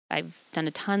I've done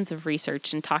tons of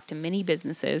research and talked to many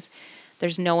businesses.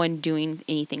 There's no one doing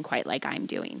anything quite like I'm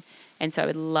doing. And so I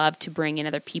would love to bring in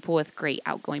other people with great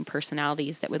outgoing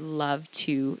personalities that would love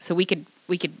to, so we could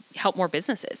help more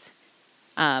businesses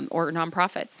or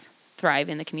nonprofits thrive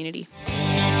in the community.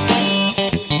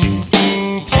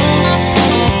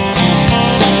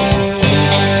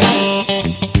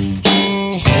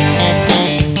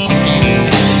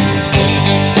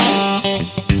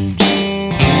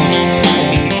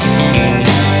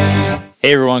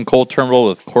 Hey everyone, Cole Turnbull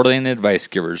with Coeur d'Alene Advice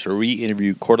Givers, where we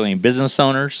interview Coeur d'Alene business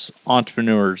owners,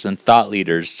 entrepreneurs, and thought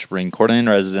leaders to bring Coeur d'Alene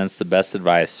residents the best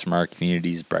advice from our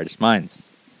community's brightest minds.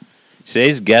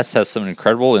 Today's guest has some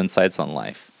incredible insights on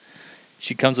life.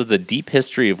 She comes with a deep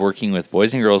history of working with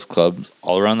Boys and Girls Clubs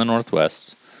all around the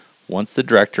Northwest, once the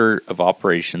Director of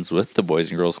Operations with the Boys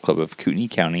and Girls Club of Kootenai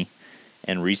County,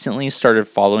 and recently started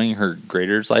following her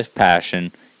greater life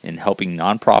passion in helping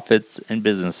nonprofits and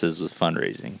businesses with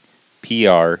fundraising,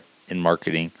 PR, and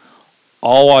marketing,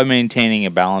 all while maintaining a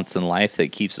balance in life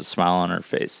that keeps a smile on her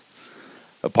face.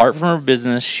 Apart from her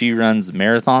business, she runs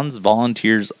marathons,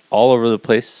 volunteers all over the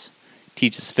place,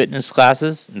 teaches fitness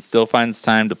classes, and still finds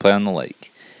time to play on the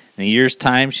lake. In a year's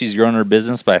time, she's grown her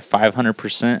business by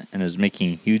 500% and is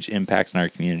making a huge impact in our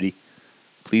community.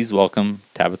 Please welcome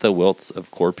Tabitha Wiltz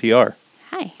of Core PR.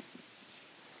 Hi.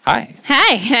 Hi.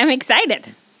 Hi, I'm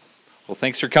excited. Well,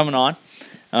 thanks for coming on.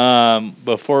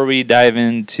 Before we dive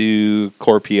into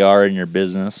Core PR and your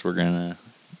business, we're going to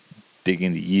dig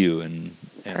into you and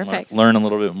learn a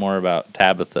little bit more about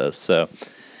Tabitha. So,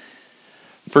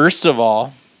 first of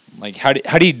all, like how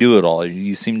do you do it all?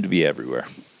 You seem to be everywhere.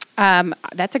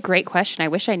 That's a great question. I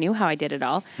wish I knew how I did it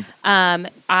all.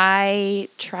 I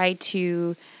try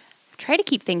to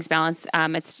keep things balanced.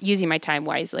 It's using my time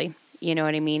wisely. You know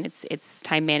what I mean? It's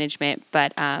time management,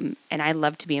 but and I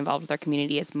love to be involved with our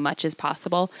community as much as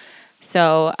possible.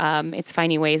 So it's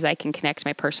finding ways I can connect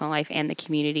my personal life and the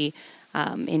community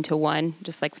into one.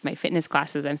 Just like with my fitness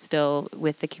classes, I'm still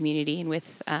with the community and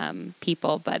with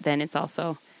people, but then it's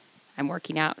also I'm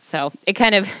working out. So it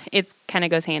kind of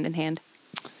goes hand in hand.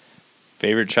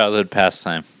 Favorite childhood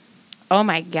pastime? Oh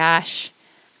my gosh.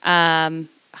 Man,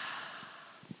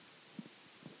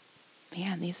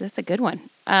 that's a good one.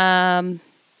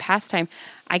 Pastime,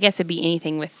 I guess it'd be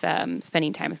anything with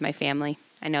spending time with my family.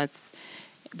 I know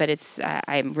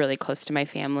I'm really close to my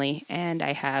family, and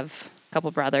I have a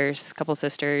couple brothers, a couple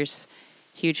sisters,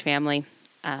 huge family.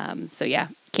 So yeah,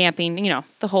 camping,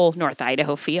 the whole North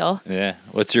Idaho feel. Yeah.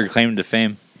 What's your claim to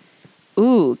fame?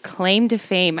 Ooh, claim to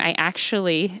fame.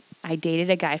 I dated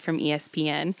a guy from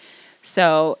ESPN.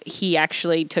 So he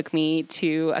actually took me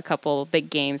to a couple big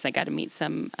games. I got to meet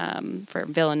some for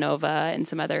Villanova and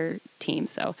some other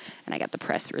teams. And I got the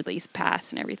press release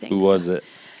pass and everything. Who was it?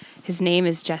 His name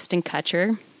is Justin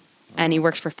Kutcher, and he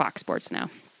works for Fox Sports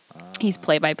now. He's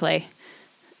play-by-play.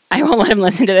 I won't let him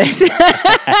listen to this.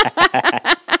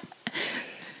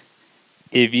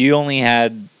 If you only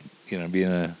had,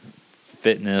 being a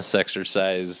fitness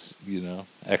exercise,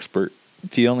 expert,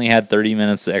 if you only had 30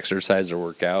 minutes to exercise or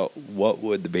work out, what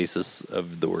would the basis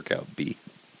of the workout be?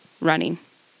 Running.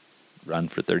 Run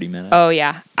for 30 minutes? Oh,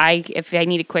 yeah. If I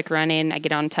need a quick run in, I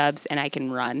get on tubs and I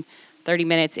can run. 30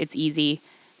 minutes, it's easy.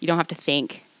 You don't have to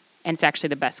think. And it's actually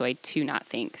the best way to not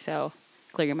think. So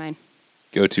clear your mind.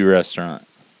 Go-to restaurant?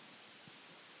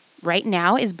 Right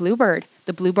now is Bluebird,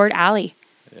 the Bluebird Alley.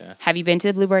 Yeah. Have you been to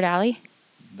the Bluebird Alley?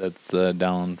 That's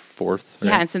down 4th, right?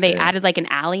 Yeah, and so they added like an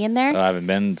alley in there. I haven't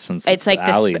been since it's like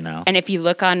alley now. And if you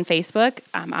look on Facebook,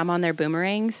 I'm on their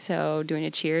boomerangs, so doing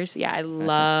a cheers. Yeah, I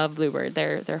love Bluebird.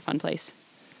 They're a fun place.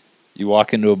 You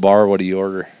walk into a bar, what do you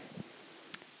order?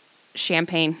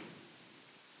 Champagne.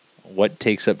 What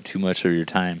takes up too much of your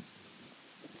time?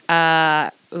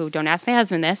 Don't ask my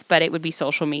husband this, but it would be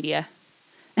social media.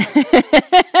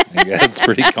 That's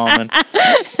pretty common.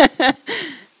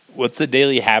 What's a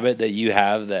daily habit that you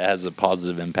have that has a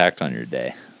positive impact on your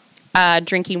day?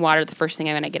 Drinking water the first thing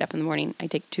when I get up in the morning. I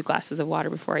take 2 glasses of water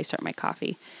before I start my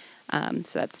coffee.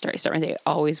 So that's start my day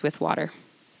always with water.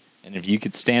 And if you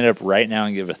could stand up right now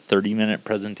and give a 30-minute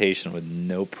presentation with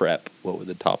no prep, what would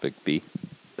the topic be?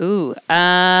 Ooh,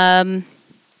 I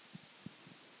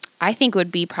think it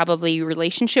would be probably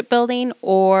relationship building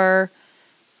or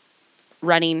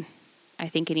running. I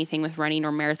think anything with running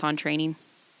or marathon training.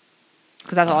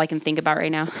 Because that's all I can think about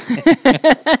right now.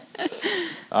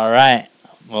 All right.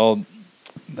 Well,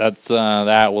 that's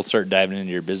that. We'll start diving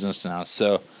into your business now.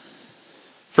 So,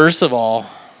 first of all,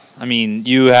 I mean,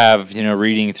 you have,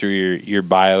 reading through your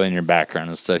bio and your background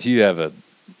and stuff, you have a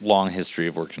long history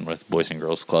of working with Boys and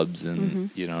Girls Clubs, and,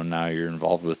 now you're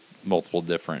involved with multiple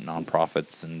different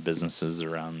nonprofits and businesses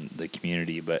around the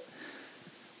community, but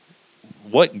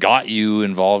what got you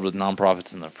involved with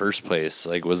nonprofits in the first place?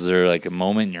 Like, was there like a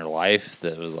moment in your life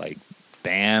that was like,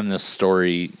 bam, this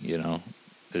story,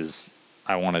 is,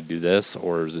 I want to do this?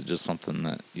 Or is it just something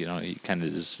that, you kind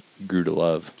of just grew to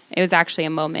love? It was actually a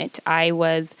moment. I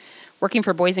was working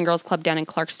for Boys and Girls Club down in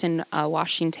Clarkston,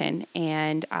 Washington,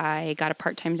 and I got a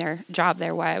part-time job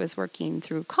there while I was working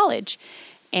through college.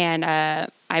 And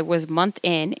I was a month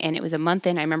in, and it was a month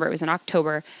in. I remember it was in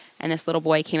October, and this little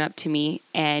boy came up to me,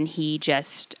 and he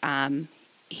just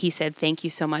he said, "Thank you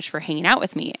so much for hanging out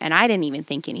with me." And I didn't even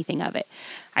think anything of it.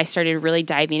 I started really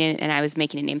diving in, and I was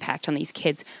making an impact on these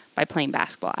kids by playing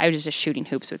basketball. I was just shooting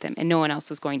hoops with him, and no one else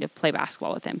was going to play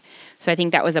basketball with him. So I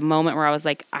think that was a moment where I was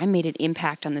like, I made an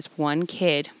impact on this one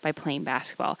kid by playing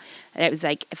basketball. And it was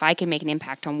like, if I can make an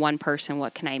impact on one person,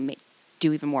 what can I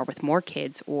do even more with more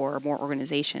kids or more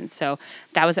organizations? So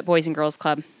that was at Boys and Girls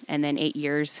Club, and then 8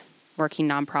 years working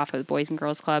nonprofit with Boys and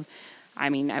Girls Club. I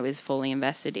mean, I was fully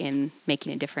invested in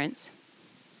making a difference.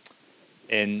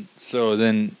 And so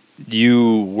then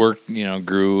you worked,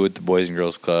 grew at the Boys and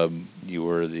Girls Club. You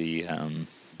were the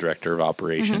director of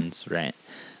operations, right?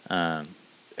 And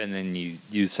then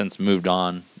you since moved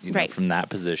on from that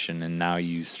position, and now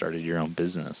you started your own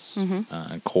business,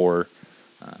 Core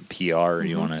PR.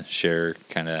 You want to share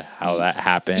kind of how that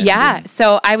happened? Yeah.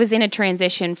 So I was in a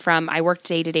transition from, I worked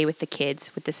day to day with the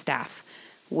kids, with the staff,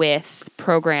 with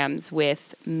programs,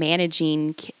 with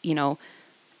managing,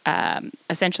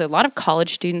 essentially a lot of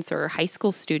college students or high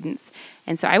school students.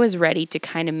 And so I was ready to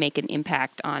kind of make an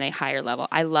impact on a higher level.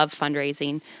 I love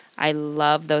fundraising. I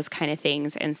love those kind of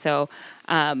things. And so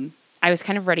I was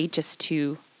kind of ready just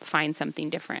to find something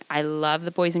different. I love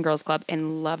the Boys and Girls Club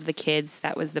and love the kids.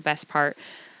 That was the best part.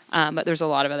 But there's a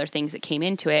lot of other things that came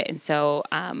into it. And so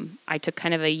I took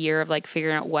kind of a year of like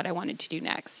figuring out what I wanted to do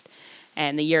next.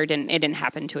 And the year didn't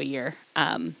happen to a year.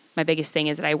 My biggest thing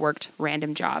is that I worked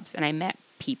random jobs and I met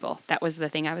people. That was the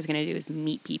thing I was going to do, is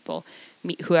meet people,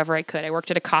 meet whoever I could. I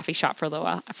worked at a coffee shop for a little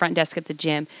while, a front desk at the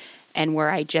gym, and where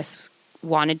I just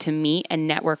wanted to meet and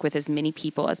network with as many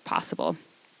people as possible.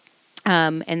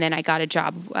 And then I got a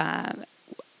job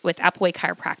with Appleway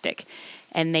Chiropractic,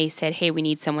 and they said, hey, we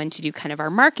need someone to do kind of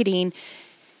our marketing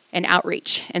and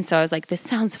outreach. And so I was like, this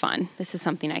sounds fun. This is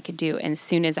something I could do. And as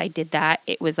soon as I did that,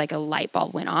 it was like a light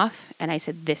bulb went off. And I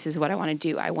said, this is what I want to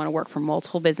do. I want to work for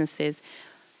multiple businesses.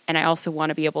 And I also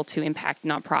want to be able to impact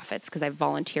nonprofits because I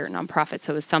volunteer at nonprofits.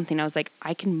 So it was something I was like,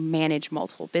 I can manage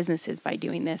multiple businesses by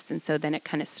doing this. And so then it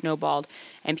kind of snowballed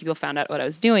and people found out what I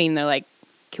was doing. They're like,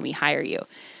 can we hire you?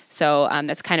 So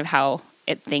that's kind of how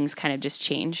things kind of just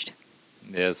changed.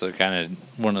 Yeah, so kind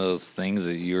of one of those things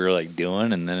that you were like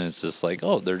doing, and then it's just like,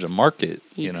 oh, there's a market.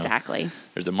 Exactly.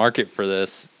 There's a market for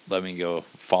this. Let me go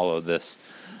follow this.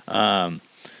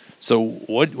 So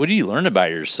what do you learn about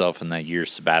yourself in that year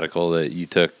sabbatical that you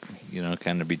took,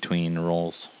 kind of between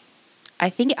roles? I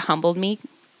think it humbled me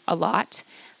a lot.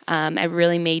 It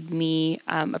really made me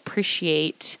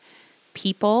appreciate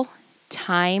people,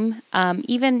 time,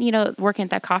 even, working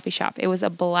at that coffee shop. It was a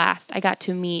blast. I got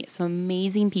to meet some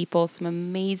amazing people,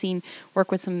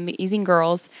 work with some amazing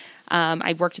girls.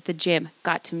 I worked at the gym,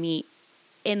 got to meet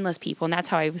endless people. And that's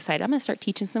how I decided I'm going to start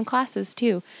teaching some classes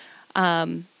too.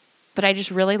 But I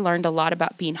just really learned a lot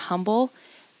about being humble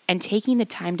and taking the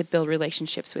time to build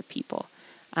relationships with people.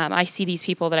 I see these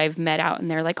people that I've met out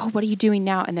and they're like, oh, what are you doing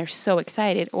now? And they're so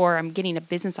excited. Or I'm getting a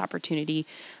business opportunity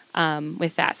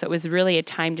with that. So it was really a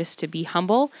time just to be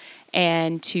humble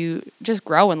and to just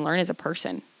grow and learn as a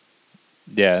person.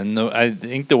 Yeah, and I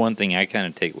think the one thing I kind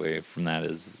of take away from that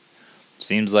is,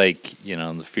 seems like,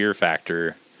 the fear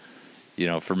factor,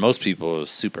 for most people is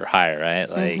super high, right?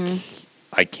 Like,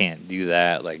 I can't do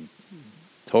that, like,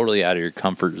 totally out of your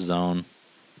comfort zone.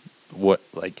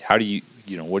 How do you,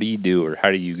 what do you do, or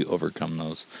how do you overcome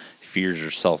those fears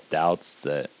or self-doubts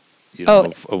that,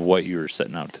 of what you were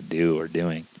setting out to do or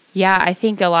doing? Yeah, I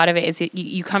think a lot of it is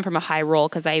you come from a high role,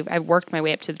 because I worked my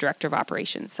way up to the director of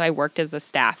operations. So I worked as the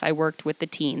staff. I worked with the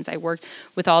teens. I worked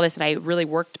with all this, and I really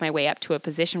worked my way up to a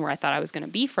position where I thought I was going to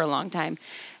be for a long time.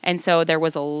 And so there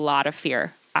was a lot of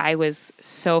fear. I was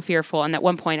so fearful. And at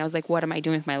one point I was like, what am I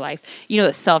doing with my life?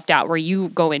 The self-doubt where you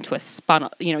go into a spin,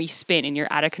 you spin and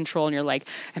you're out of control and you're like,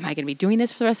 am I going to be doing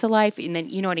this for the rest of life? And then,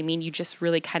 you know what I mean? You just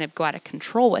really kind of go out of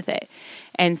control with it.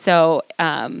 And so,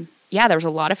 there was a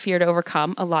lot of fear to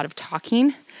overcome, a lot of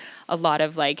talking, a lot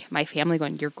of like my family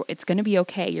going, it's going to be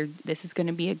okay. This is going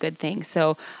to be a good thing.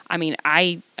 So, I mean,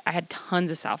 I had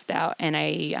tons of self-doubt, and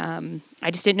I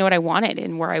just didn't know what I wanted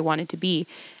and where I wanted to be.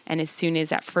 And as soon as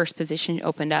that first position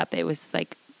opened up, it was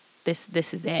like, this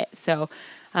is it. So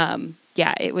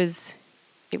Yeah, it was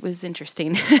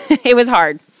interesting. It was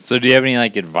hard. So do you have any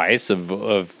like advice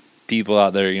of people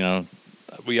out there,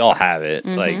 we all have it,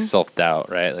 like self-doubt,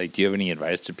 right? Like, do you have any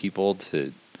advice to people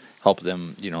to help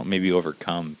them, maybe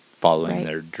overcome following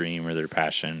their dream or their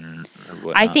passion or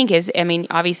whatnot? I think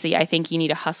obviously I think you need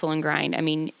to hustle and grind.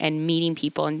 And meeting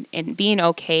people and being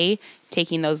okay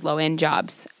taking those low end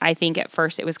jobs. I think at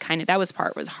first it was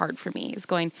was hard for me. It's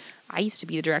going, I used to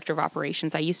be the director of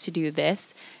operations. I used to do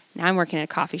this. Now I'm working at a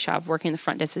coffee shop, working in the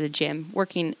front desk of the gym,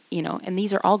 working, and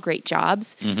these are all great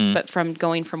jobs, but from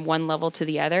going from one level to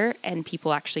the other and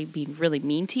people actually being really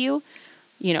mean to you,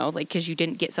 like, cause you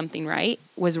didn't get something right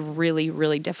was really,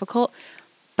 really difficult.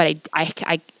 But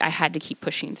I had to keep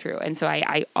pushing through. And so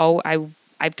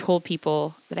I've told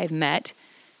people that I've met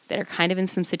that are kind of in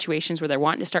some situations where they're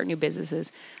wanting to start new businesses,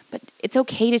 but it's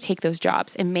okay to take those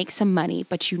jobs and make some money,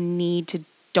 but you need to,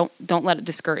 don't let it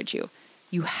discourage you.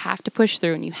 You have to push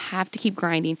through and you have to keep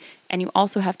grinding. And you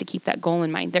also have to keep that goal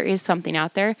in mind. There is something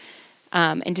out there,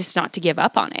 and just not to give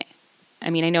up on it. I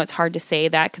know it's hard to say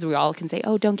that because we all can say,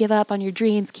 oh, don't give up on your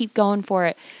dreams, keep going for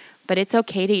it. But it's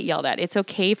okay to get yelled at. It's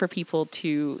okay for people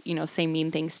to, say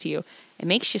mean things to you. It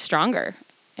makes you stronger.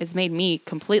 It's made me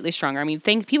completely stronger.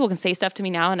 People can say stuff to me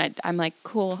now, and I'm like,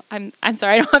 cool. I'm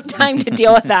sorry, I don't have time to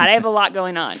deal with that. I have a lot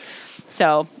going on.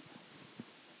 So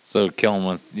kill them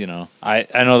with, I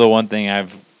know the one thing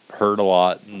I've heard a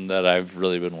lot and that I've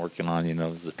really been working on,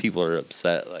 is that people are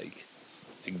upset. Like,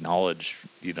 acknowledge,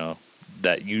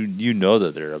 that you know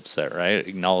that they're upset, right?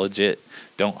 Acknowledge it.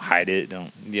 Don't hide it.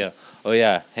 Oh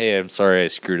yeah, hey, I'm sorry I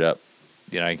screwed up.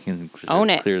 I can own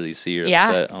it. Clearly see you're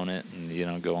upset. Own it,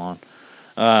 and go on.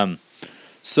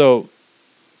 So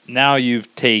now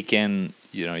you've taken,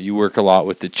 you work a lot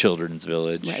with the Children's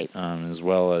Village, right, as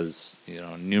well as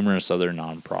numerous other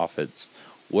nonprofits.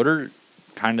 What are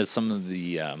kind of some of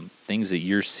the things that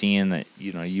you're seeing that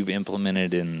you've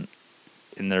implemented in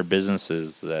their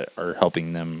businesses that are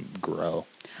helping them grow?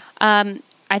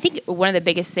 I think one of the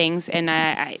biggest things, and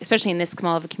I especially in this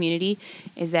small of a community,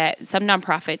 is that some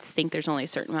nonprofits think there's only a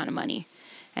certain amount of money.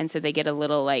 And so they get a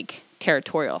little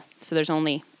territorial. So there's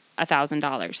only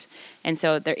 $1,000. And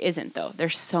so there isn't, though.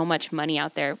 There's so much money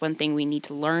out there. One thing we need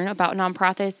to learn about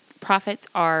nonprofits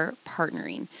are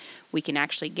partnering. We can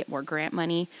actually get more grant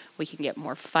money. We can get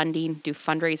more funding, do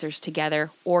fundraisers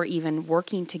together, or even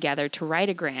working together to write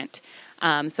a grant.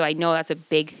 So I know that's a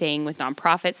big thing with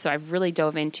nonprofits. So I've really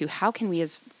dove into how can we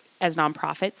as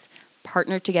nonprofits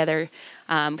partner together,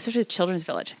 especially with Children's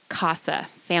Village, CASA,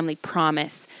 Family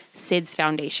Promise, SIDS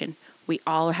Foundation. We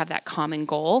all have that common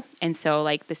goal. And so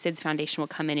the SIDS Foundation will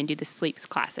come in and do the sleep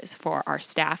classes for our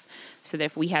staff so that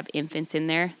if we have infants in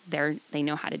there, they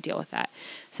know how to deal with that.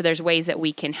 So there's ways that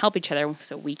we can help each other.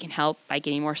 So we can help by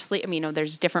getting more sleep.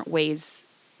 There's different ways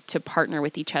to partner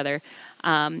with each other,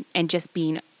 and just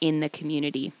being in the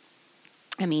community.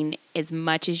 As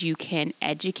much as you can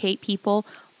educate people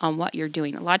on what you're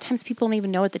doing. A lot of times people don't even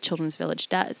know what the Children's Village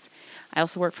does. I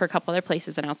also work for a couple other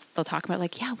places, and they'll talk about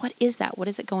what is that? What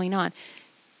is it going on?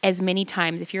 As many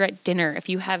times, if you're at dinner, if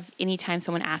you have any time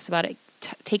someone asks about it,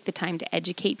 take the time to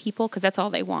educate people because that's all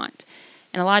they want.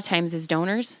 And a lot of times as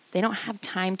donors, they don't have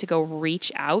time to go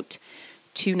reach out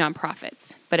to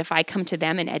nonprofits. But if I come to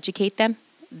them and educate them,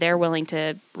 they're willing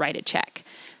to write a check.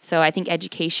 So I think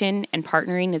education and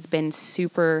partnering has been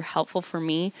super helpful for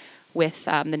me with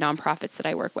the nonprofits that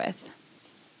I work with.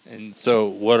 And so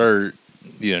what are,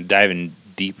 diving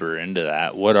deeper into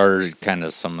that, what are kind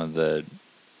of some of the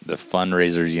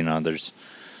fundraisers, there's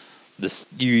this,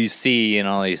 you see,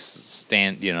 these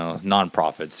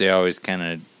nonprofits, they always kind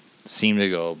of seem to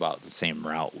go about the same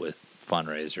route with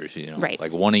fundraisers, right,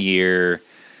 like one a year,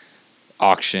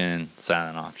 auction,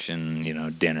 silent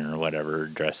auction, dinner or whatever,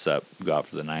 dress up, go out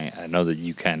for the night. I know that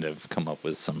you kind of come up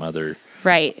with some other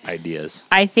ideas.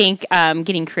 I think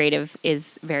getting creative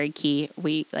is very key.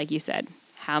 We, like you said,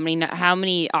 how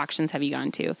many auctions have you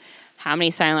gone to? How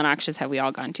many silent auctions have we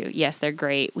all gone to? Yes, they're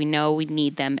great. We know we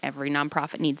need them. Every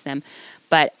nonprofit needs them.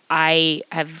 But I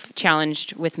have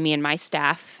challenged with me and my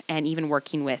staff, and even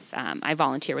working with, I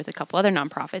volunteer with a couple other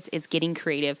nonprofits, is getting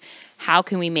creative. How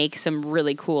can we make some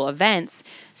really cool events,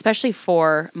 especially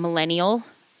for millennial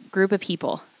group of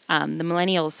people? The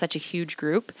millennial is such a huge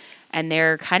group, and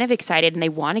they're kind of excited and they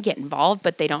want to get involved,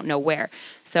 but they don't know where.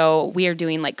 So we are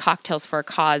doing Cocktails for a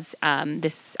Cause,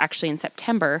 this actually in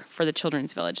September for the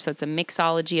Children's Village. So it's a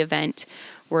mixology event.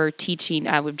 We're teaching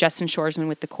with Justin Shoresman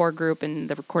with the Core Group and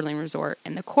the Coeur d'Alene Resort.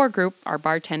 And the Core Group, our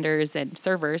bartenders and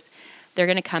servers, They're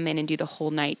going to come in and do the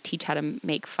whole night, teach how to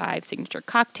make 5 signature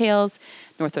cocktails.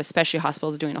 Northwest Specialty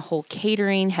Hospital is doing a whole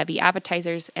catering, heavy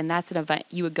appetizers, and that's an event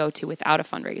you would go to without a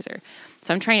fundraiser.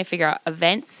 So I'm trying to figure out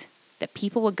events that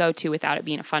people would go to without it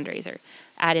being a fundraiser.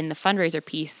 Add in the fundraiser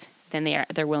piece, then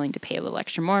they're willing to pay a little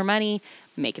extra more money,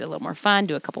 make it a little more fun,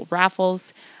 do a couple of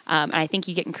raffles. And I think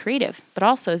you're getting creative. But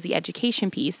also is the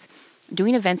education piece,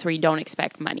 doing events where you don't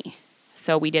expect money.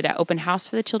 So we did an open house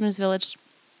for the Children's Village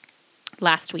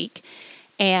last week,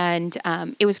 and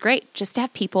it was great just to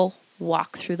have people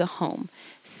walk through the home,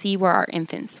 see where our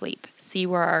infants sleep, see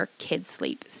where our kids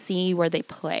sleep, see where they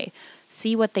play,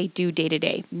 see what they do day to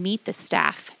day, meet the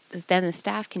staff. Then the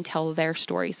staff can tell their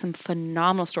stories, some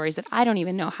phenomenal stories that I don't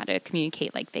even know how to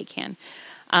communicate like they can.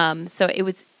 So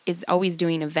is always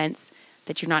doing events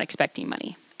that you're not expecting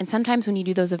money. And sometimes when you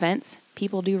do those events,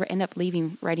 people do end up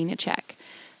writing a check.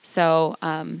 So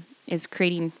is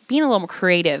being a little more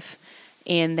creative,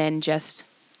 and then just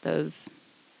those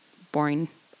boring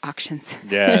auctions.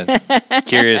 Yeah,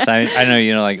 curious. I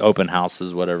know like open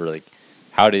houses, whatever. Like,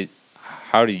 how do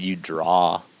you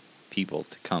draw people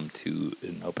to come to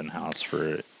an open house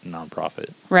for a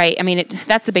nonprofit? Right. I mean,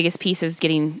 that's the biggest piece is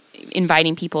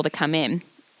inviting people to come in.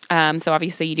 So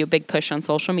obviously you do a big push on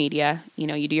social media.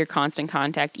 You do your constant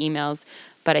contact emails.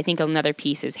 But I think another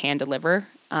piece is hand deliver.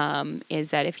 Is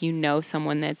that if you know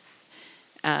someone that's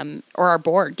or our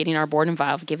board, getting our board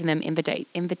involved, giving them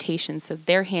invitations so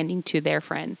they're handing to their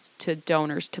friends, to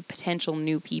donors, to potential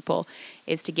new people,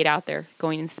 is to get out there,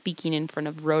 going and speaking in front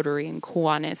of Rotary and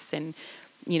Kiwanis and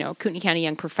Kootenai County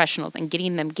Young Professionals, and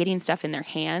getting stuff in their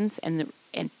hands and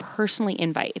personally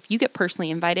invite. If you get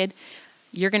personally invited,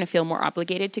 you're going to feel more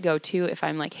obligated to go to. If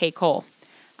I'm like, hey, Cole,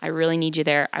 I really need you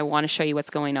there. I want to show you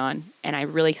what's going on. And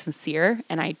I'm really sincere,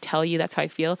 and I tell you that's how I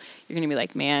feel. You're going to be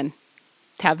like, man,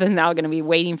 Tabitha's now going to be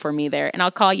waiting for me there. And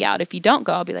I'll call you out. If you don't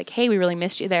go, I'll be like, hey, we really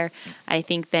missed you there. I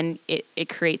think then it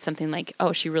creates something like,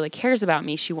 oh, she really cares about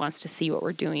me. She wants to see what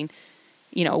we're doing,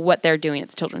 what they're doing at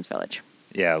the Children's Village.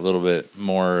 Yeah, a little bit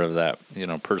more of that,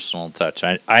 personal touch.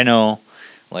 I know,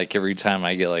 like, every time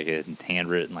I get, like, a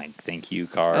handwritten, like, thank you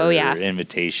card or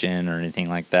invitation or anything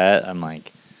like that, I'm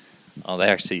like, oh, they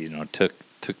actually, took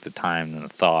the time and the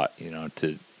thought,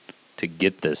 to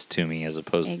get this to me, as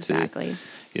opposed to,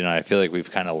 I feel like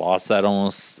we've kind of lost that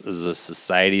almost as a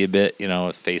society a bit,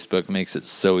 with Facebook makes it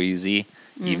so easy.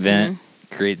 Mm-hmm.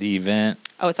 Create the event.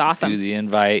 Oh, it's awesome. Do the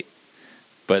invite.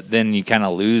 But then you kind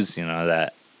of lose,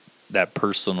 that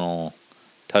personal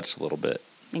touch a little bit.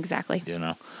 Exactly.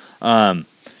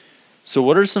 So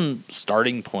what are some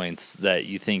starting points that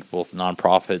you think both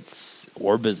nonprofits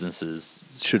or businesses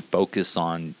should focus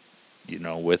on,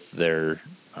 with their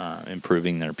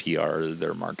improving their PR,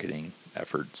 their marketing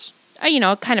efforts?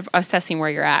 Kind of assessing where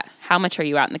you're at. How much are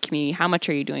you out in the community? How much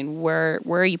are you doing? Where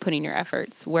are you putting your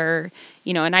efforts?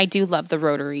 And I do love the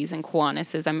Rotaries and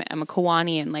Kiwanis. I'm a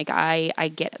Kiwani, and like I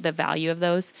get the value of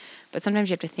those. But sometimes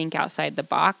you have to think outside the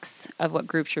box of what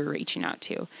groups you're reaching out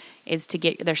to.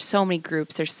 There's so many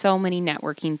groups, there's so many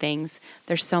networking things,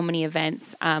 there's so many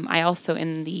events. I also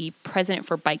am the president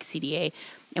for Bike CDA,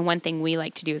 and one thing we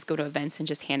like to do is go to events and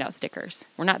just hand out stickers.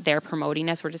 We're not there promoting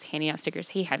us, we're just handing out stickers.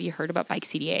 Hey, have you heard about Bike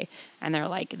CDA? And they're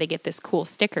like, they get this cool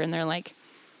sticker, and they're like,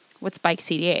 what's Bike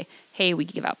CDA? Hey, we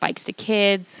give out bikes to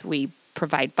kids, we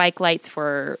provide bike lights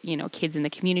for, kids in the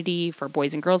community, for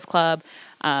Boys and Girls Club.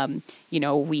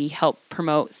 We help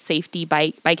promote safety,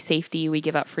 bike safety. We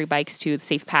give out free bikes to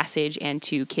Safe Passage and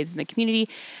to kids in the community.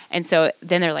 And so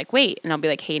then they're like, wait, and I'll be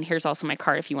like, hey, and here's also my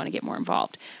card if you want to get more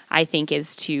involved. I think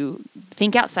is to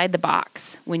think outside the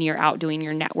box when you're out doing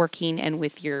your networking and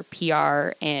with your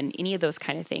PR and any of those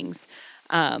kind of things.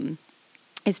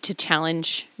 Is to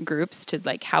challenge groups to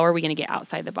like, how are we going to get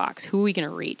outside the box? Who are we going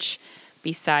to reach?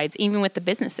 Besides, even with the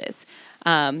businesses,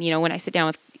 when I sit down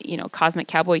with, Cosmic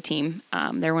Cowboy Team,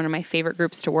 they're one of my favorite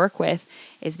groups to work with,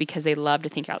 is because they love to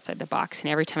think outside the box.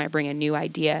 And every time I bring a new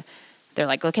idea, they're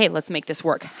like, okay, let's make this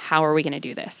work. How are we going to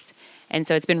do this? And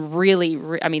so it's been really,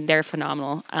 they're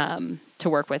phenomenal to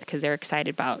work with because they're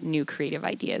excited about new creative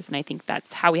ideas. And I think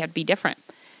that's how we have to be different,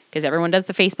 because everyone does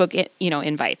the Facebook,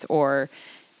 invites or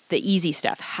the easy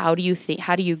stuff. How do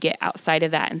you get outside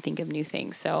of that and think of new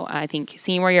things? So I think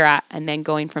seeing where you're at and then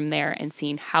going from there and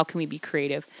seeing how can we be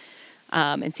creative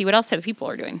and see what else other people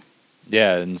are doing.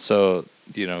 Yeah. And so,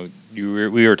 we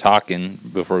were talking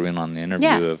before we went on the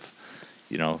interview of,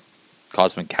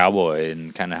 Cosmic Cowboy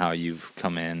and kind of how you've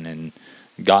come in and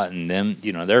gotten them,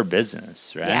 their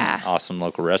business, right? Yeah. Awesome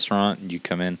local restaurant. You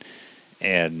come in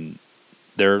and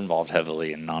they're involved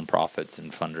heavily in nonprofits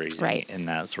and fundraising, right, and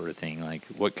that sort of thing. Like,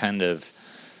 what kind of,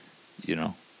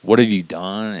 what have you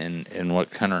done, and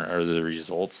what kind of are the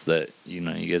results that you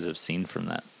guys have seen from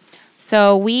that?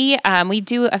 So we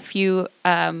do a few.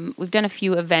 We've done a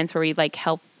few events where we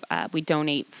help. We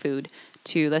donate food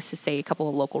to, let's just say, a couple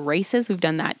of local races. We've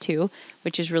done that too,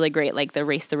 which is really great. Like the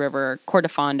Race the River,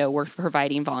 Cordofondo, we're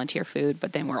providing volunteer food,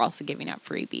 but then we're also giving out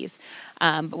freebies.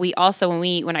 But we also,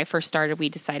 when I first started, we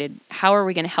decided, how are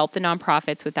we going to help the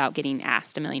nonprofits without getting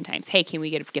asked a million times? Hey, can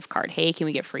we get a gift card? Hey, can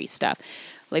we get free stuff?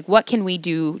 Like, what can we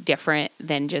do different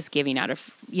than just giving out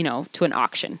to an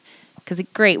auction? Because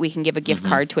great, we can give a gift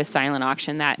card to a silent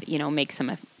auction that, makes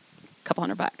them a couple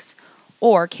 $100.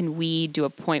 Or can we do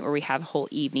a point where we have a whole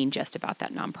evening just about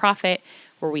that nonprofit,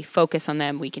 where we focus on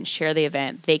them, we can share the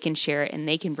event, they can share it, and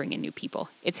they can bring in new people.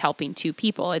 It's helping two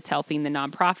people. It's helping the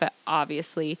nonprofit,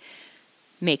 obviously,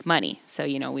 make money. So,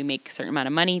 we make a certain amount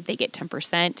of money, they get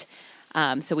 10%.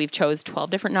 So we've chose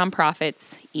 12 different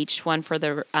nonprofits, each one for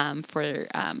the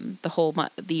whole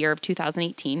the year of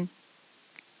 2018.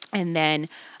 And then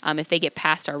if they get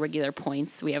past our regular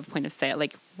points, we have a point of sale,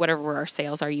 like whatever our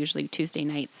sales are, usually Tuesday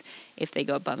nights. If they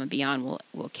go above and beyond,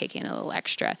 we'll kick in a little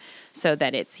extra so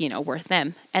that it's, worth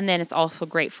them. And then it's also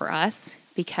great for us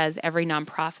because every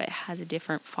nonprofit has a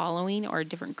different following or a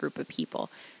different group of people.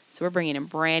 So we're bringing in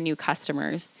brand new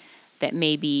customers that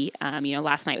maybe,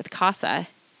 last night with Casa,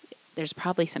 there's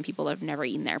probably some people that have never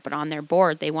eaten there, but on their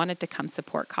board, they wanted to come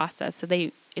support Casa. So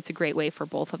it's a great way for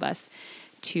both of us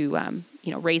to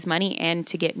raise money and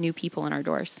to get new people in our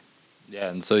doors. Yeah,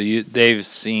 and so they've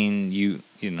seen you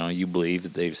believe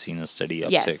that they've seen a steady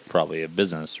uptick, probably of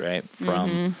business, right?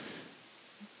 From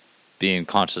being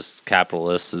conscious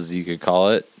capitalists, as you could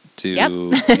call it,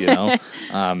 to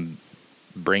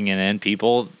bringing in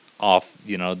people off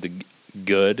the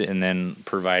good, and then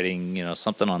providing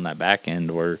something on that back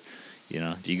end where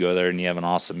if you go there and you have an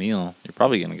awesome meal, you're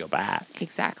probably going to go back.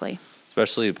 Exactly.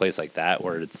 Especially a place like that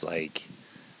where it's like.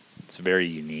 It's very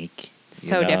unique.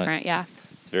 So different, yeah.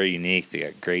 It's very unique. They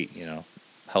got great,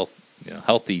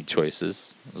 healthy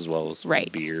choices as well as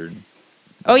beer.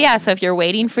 Oh yeah, so if you're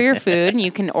waiting for your food, and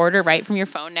you can order right from your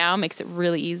phone now, makes it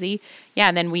really easy. Yeah,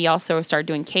 and then we also started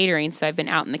doing catering. So I've been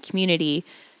out in the community,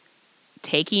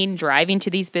 driving to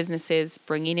these businesses,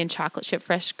 bringing in chocolate chip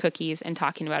fresh cookies, and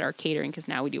talking about our catering because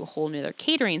now we do a whole nother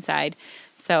catering side.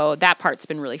 So that part's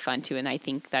been really fun too, and I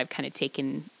think that I've kind of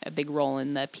taken a big role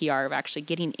in the PR of actually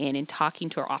getting in and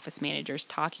talking to our office managers,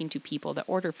 talking to people that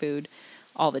order food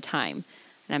all the time.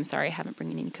 And I'm sorry I haven't brought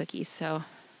any cookies, so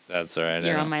that's all right.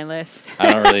 You're on my list.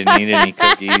 I don't really need any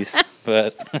cookies,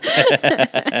 but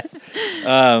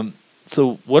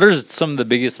so what are some of the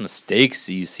biggest mistakes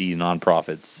you see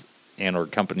nonprofits and or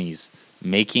companies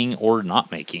making or not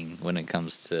making when it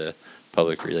comes to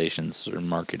public relations or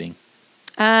marketing?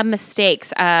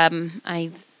 Mistakes. I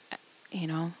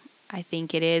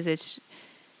think it's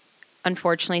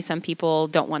unfortunately some people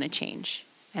don't want to change,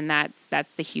 and that's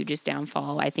the hugest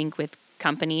downfall, I think, with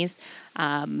companies,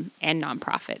 and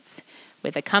nonprofits.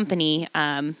 With a company,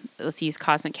 let's use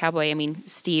Cosmic Cowboy. I mean,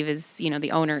 Steve is,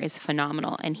 the owner is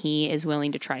phenomenal, and he is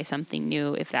willing to try something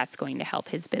new if that's going to help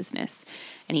his business,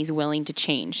 and he's willing to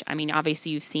change. I mean,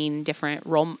 obviously you've seen different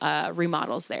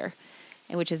remodels there,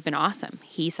 which has been awesome.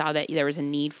 He saw that there was a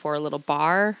need for a little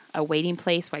bar, a waiting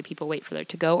place while people wait for their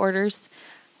to-go orders,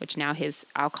 which now his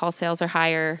alcohol sales are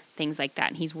higher, things like that,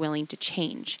 and he's willing to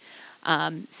change.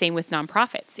 Same with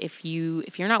nonprofits. If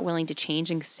you're not willing to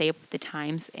change and stay up with the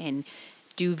times and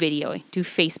do video, do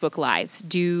Facebook Lives,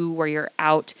 do where you're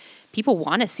out, people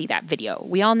want to see that video.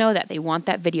 We all know that. They want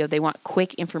that video. They want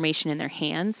quick information in their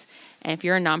hands. And if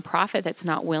you're a nonprofit that's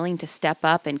not willing to step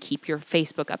up and keep your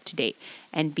Facebook up to date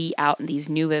and be out in these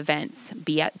new events,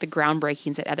 be at the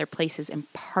groundbreakings at other places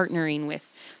and partnering with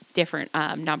different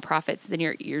nonprofits, then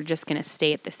you're just going to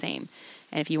stay at the same.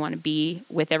 And if you want to be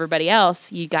with everybody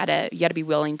else, you gotta be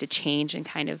willing to change and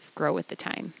kind of grow with the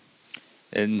time.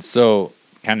 And so,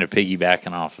 kind of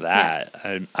piggybacking off that,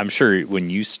 I'm sure when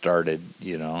you started,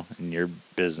 in your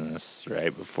business,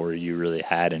 right, before you really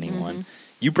had anyone,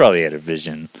 you probably had a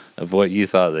vision of what you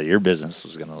thought that your business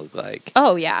was going to look like.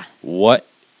 Oh, yeah.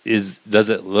 Does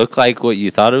it look like what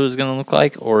you thought it was going to look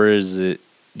like, or is it,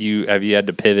 have you had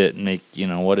to pivot and make,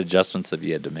 what adjustments have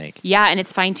you had to make? Yeah, and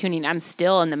it's fine tuning. I'm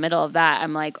still in the middle of that.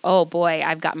 I'm like, oh boy,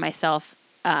 I've got myself,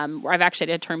 I've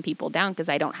actually had to turn people down because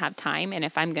I don't have time. And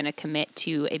if I'm going to commit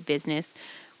to a business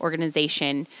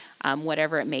organization,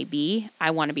 whatever it may be,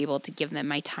 I want to be able to give them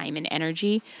my time and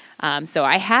energy. So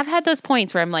I have had those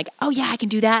points where I'm like, oh yeah, I can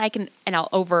do that. And I'll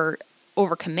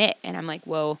overcommit. And I'm like,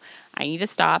 whoa, I need to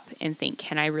stop and think,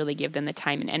 can I really give them the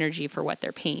time and energy for what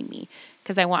they're paying me?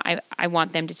 because I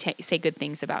want them to say good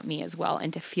things about me as well,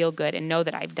 and to feel good and know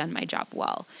that I've done my job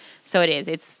well. So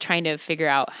it's trying to figure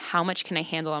out how much can I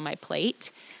handle on my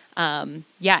plate. And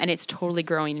it's totally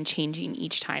growing and changing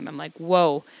each time. I'm like,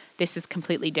 whoa, this is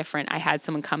completely different. I had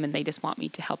someone come and they just want me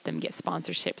to help them get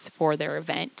sponsorships for their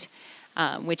event,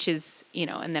 which is,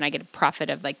 and then I get a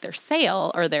profit of like their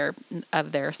sale or their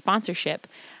sponsorship.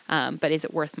 But is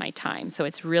it worth my time? So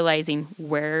it's realizing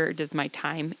where does my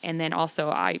time, and then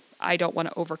also I don't want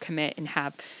to overcommit and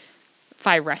have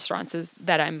 5 restaurants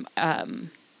that I'm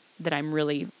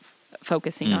really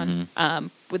focusing on.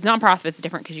 With nonprofits, it's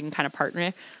different because you can kind of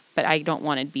partner, but I don't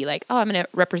want to be like, oh, I'm going to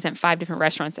represent 5 different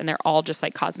restaurants and they're all just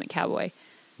like Cosmic Cowboy.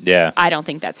 Yeah, I don't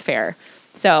think that's fair.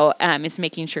 So it's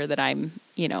making sure that I'm,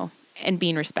 and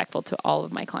being respectful to all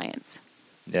of my clients.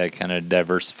 Yeah, kind of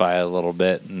diversify a little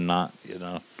bit and not,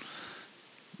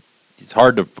 it's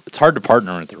hard to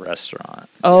partner with the restaurant.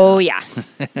 Oh yeah.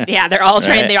 Yeah, they're all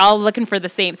trying, Right. they're all looking for the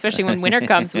same, especially when winter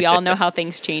comes. We all know how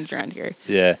things change around here.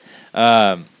 Yeah.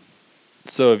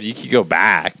 So if you could go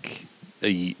back,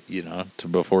 to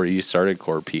before you started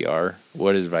Core PR,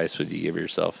 what advice would you give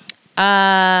yourself?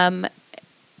 To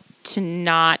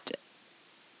not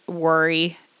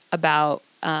worry about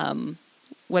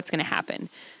what's going to happen.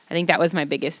 I think that was my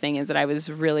biggest thing, is that I was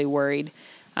really worried,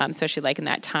 especially like in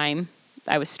that time.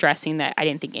 I was stressing that I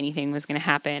didn't think anything was going to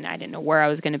happen. I didn't know where I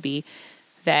was going to be,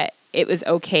 that it was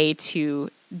okay to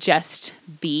just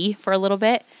be for a little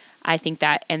bit. I think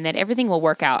that, and that everything will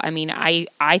work out. I mean,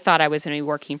 I thought I was going to be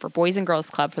working for Boys and Girls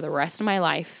Club for the rest of my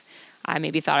life. I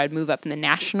maybe thought I'd move up in the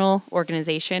national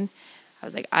organization. I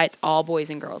was like, it's all Boys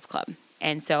and Girls Club.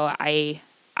 And so I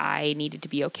needed to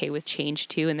be okay with change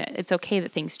too, and that it's okay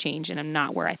that things change, and I'm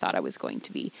not where I thought I was going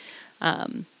to be.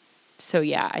 So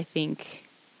yeah, I think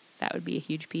that would be a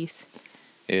huge piece.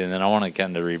 And then I want to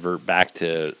kind of revert back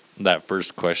to that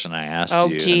first question I asked you. Oh,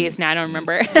 geez, now I don't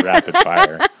remember. Rapid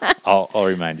fire. I'll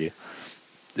remind you.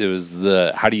 It was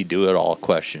the how do you do it all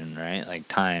question, right? Like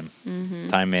time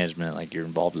management. Like you're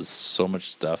involved with so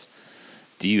much stuff.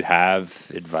 Do you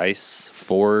have advice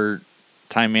for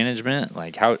time management?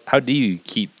 Like how do you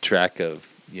keep track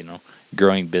of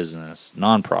growing business,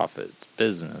 nonprofits,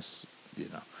 business,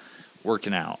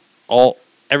 working out,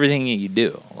 everything that you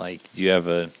do? Like, do you have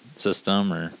a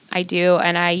system or? I do,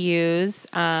 and I use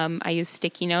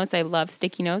sticky notes. I love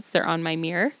sticky notes. They're on my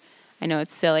mirror. I know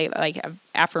it's silly, but like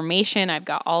affirmation. I've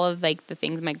got all of like the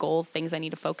things, my goals, things I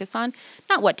need to focus on.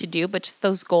 Not what to do, but just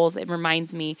those goals. It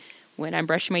reminds me when I'm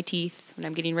brushing my teeth, when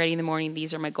I'm getting ready in the morning,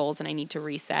 these are my goals and I need to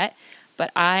reset.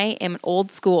 But I am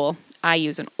old school. I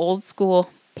use an old school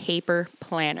paper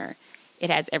planner. It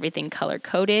has everything color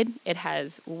coded. It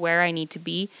has where I need to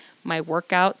be, my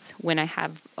workouts, when I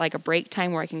have like a break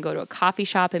time where I can go to a coffee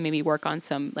shop and maybe work on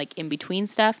some like in between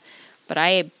stuff. But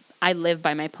I live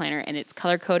by my planner, and it's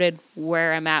color coded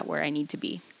where I'm at, where I need to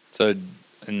be. So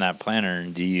in that planner,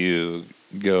 do you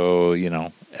go,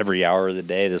 every hour of the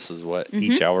day, this is what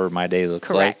each hour of my day looks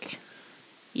like? Correct.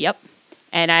 Yep.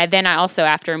 And I also,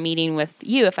 after a meeting with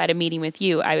you, if I had a meeting with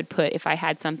you, I would put, if I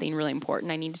had something really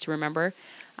important I needed to remember.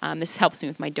 This helps me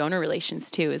with my donor relations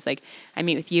too, is like I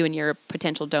meet with you and you're a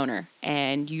potential donor,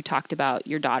 and you talked about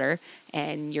your daughter,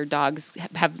 and your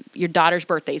daughter's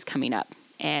birthday's coming up,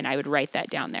 and I would write that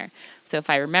down there. So if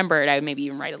I remembered, I would maybe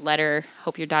even write a letter,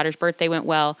 hope your daughter's birthday went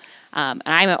well. And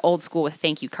I'm an old school with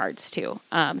thank you cards too.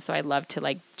 So I love to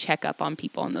like check up on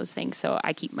people and those things. So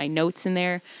I keep my notes in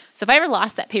there. So if I ever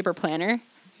lost that paper planner,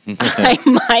 I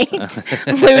might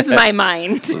lose my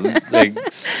mind. Like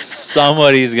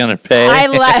somebody's gonna pay. I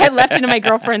left it in my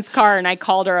girlfriend's car, and I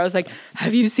called her. I was like,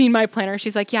 "Have you seen my planner?"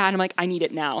 She's like, "Yeah." And I'm like, "I need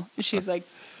it now." And she's like,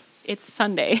 "It's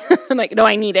Sunday." I'm like, "No,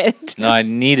 I need it." No, I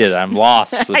need it. I'm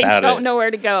lost without it. I don't know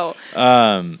where to go.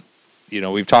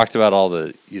 We've talked about all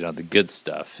the the good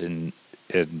stuff and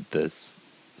the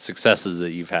successes that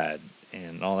you've had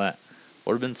and all that.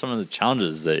 What have been some of the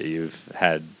challenges that you've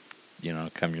had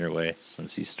come your way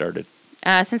since you started?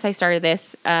 Since I started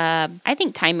this, I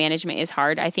think time management is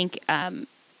hard. I think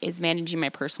is managing my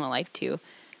personal life too.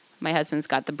 My husband's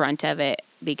got the brunt of it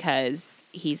because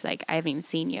he's like, I haven't even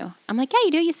seen you. I'm like, yeah,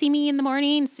 you do. You see me in the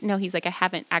mornings? No, he's like, I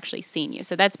haven't actually seen you.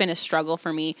 So that's been a struggle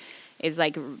for me, is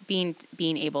like being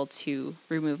able to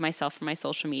remove myself from my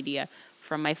social media,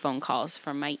 from my phone calls,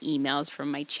 from my emails,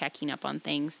 from my checking up on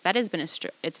things. That has been it's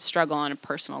a struggle on a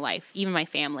personal life. Even my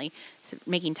family,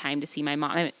 making time to see my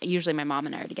mom. Usually my mom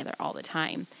and I are together all the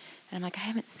time. And I'm like, I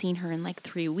haven't seen her in like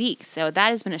 3 weeks. So that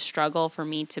has been a struggle for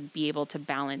me to be able to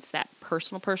balance that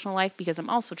personal life, because I'm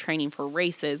also training for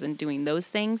races and doing those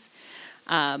things.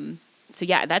 So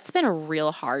yeah, that's been a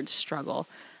real hard struggle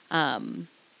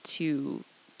to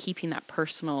keeping that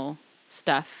personal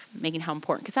stuff, making how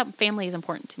important, because that family is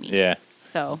important to me. Yeah.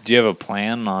 So, Do you have a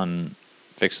plan on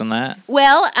fixing that?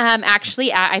 well,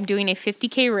 actually, I'm doing a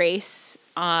 50K race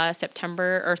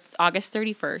September or August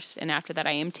 31st, and after that,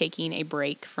 I am taking a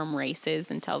break from races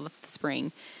until the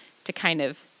spring to kind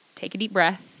of take a deep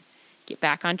breath, get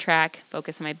back on track,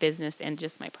 focus on my business and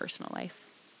just my personal life.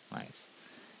 Nice.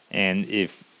 And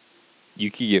if you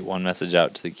could get one message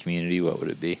out to the community, what would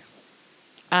it be?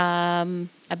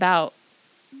 About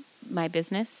my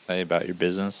business. Say about your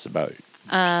business, about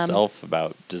yourself,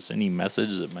 about just any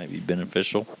message that might be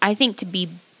beneficial. I think to be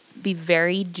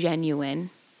very genuine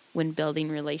when building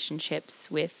relationships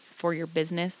for your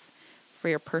business, for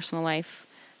your personal life,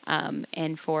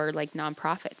 and for like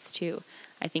nonprofits too.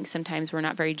 I think sometimes we're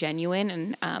not very genuine,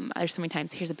 and there's so many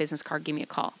times, here's a business card, give me a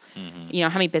call. Mm-hmm. You know,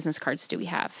 how many business cards do we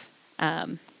have? I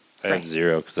have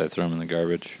 0 because I throw them in the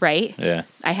garbage. Right? Yeah.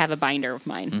 I have a binder of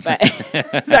mine, but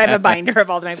so I have a binder of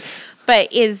all the time.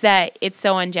 But is that it's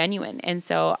so ungenuine, and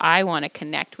so I want to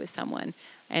connect with someone,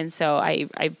 and so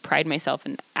I pride myself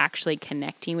in actually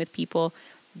connecting with people,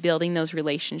 building those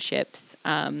relationships.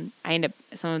 I end up,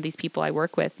 some of these people I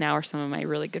work with now are some of my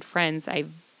really good friends.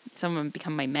 Some of them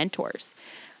become my mentors.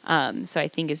 So I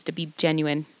think is to be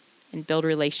genuine and build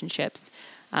relationships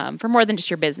for more than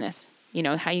just your business. You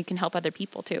know, how you can help other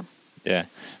people too. Yeah.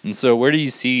 And so where do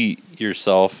you see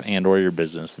yourself and or your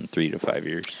business in 3 to 5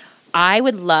 years? I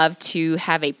would love to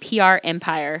have a PR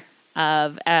empire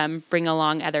of bring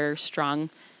along other strong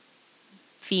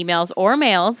females or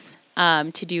males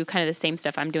to do kind of the same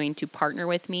stuff I'm doing, to partner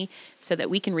with me so that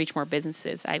we can reach more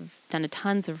businesses. I've done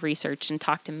tons of research and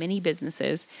talked to many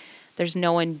businesses. There's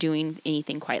no one doing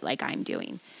anything quite like I'm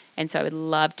doing. And so I would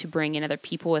love to bring in other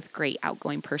people with great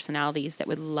outgoing personalities that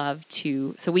would love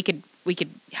to, so we could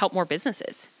help more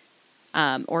businesses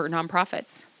or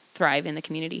nonprofits thrive in the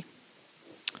community.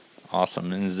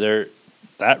 Awesome. And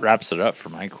that wraps it up for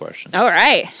my questions. All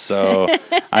right. So,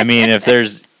 I mean, if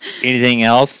there's anything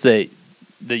else that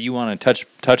you want to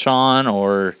touch on,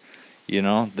 or, you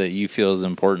know, that you feel is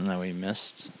important that we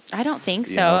missed, I don't think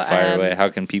so. Fire away. How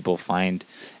can people find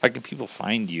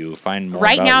you? Find more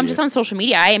right about now, I'm you? just on social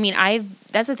media. I mean,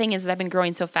 that's the thing is I've been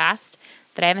growing so fast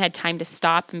that I haven't had time to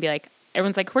stop and be like,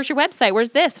 everyone's like, where's your website? Where's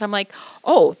this? And I'm like,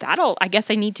 oh, I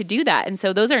guess I need to do that. And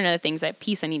so those are another things, that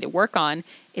piece I need to work on,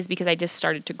 is because I just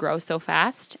started to grow so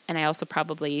fast. And I also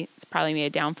it's probably made a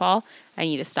downfall. I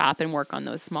need to stop and work on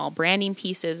those small branding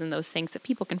pieces and those things that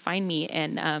people can find me.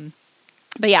 And,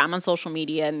 but yeah, I'm on social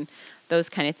media and those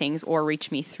kind of things, or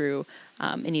reach me through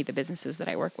any of the businesses that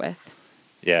I work with.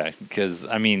 Yeah. Because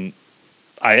I mean,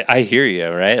 I hear you,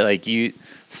 right? Like you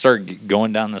start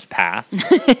going down this path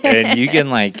and you can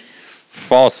like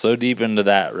fall so deep into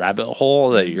that rabbit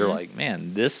hole that you're like,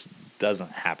 man, this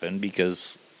doesn't happen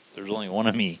because there's only one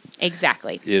of me.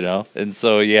 Exactly. You know? And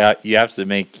so, yeah, you have to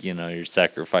make, you know, your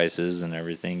sacrifices and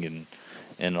everything.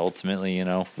 And ultimately, you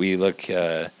know, we look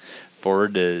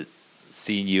forward to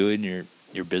seeing you and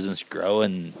your business grow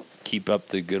and keep up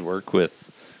the good work with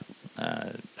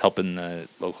helping the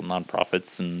local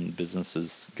nonprofits and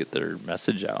businesses get their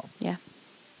message out. Yeah.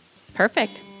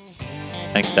 Perfect.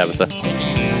 Thanks, Tabitha.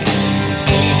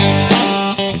 Thanks.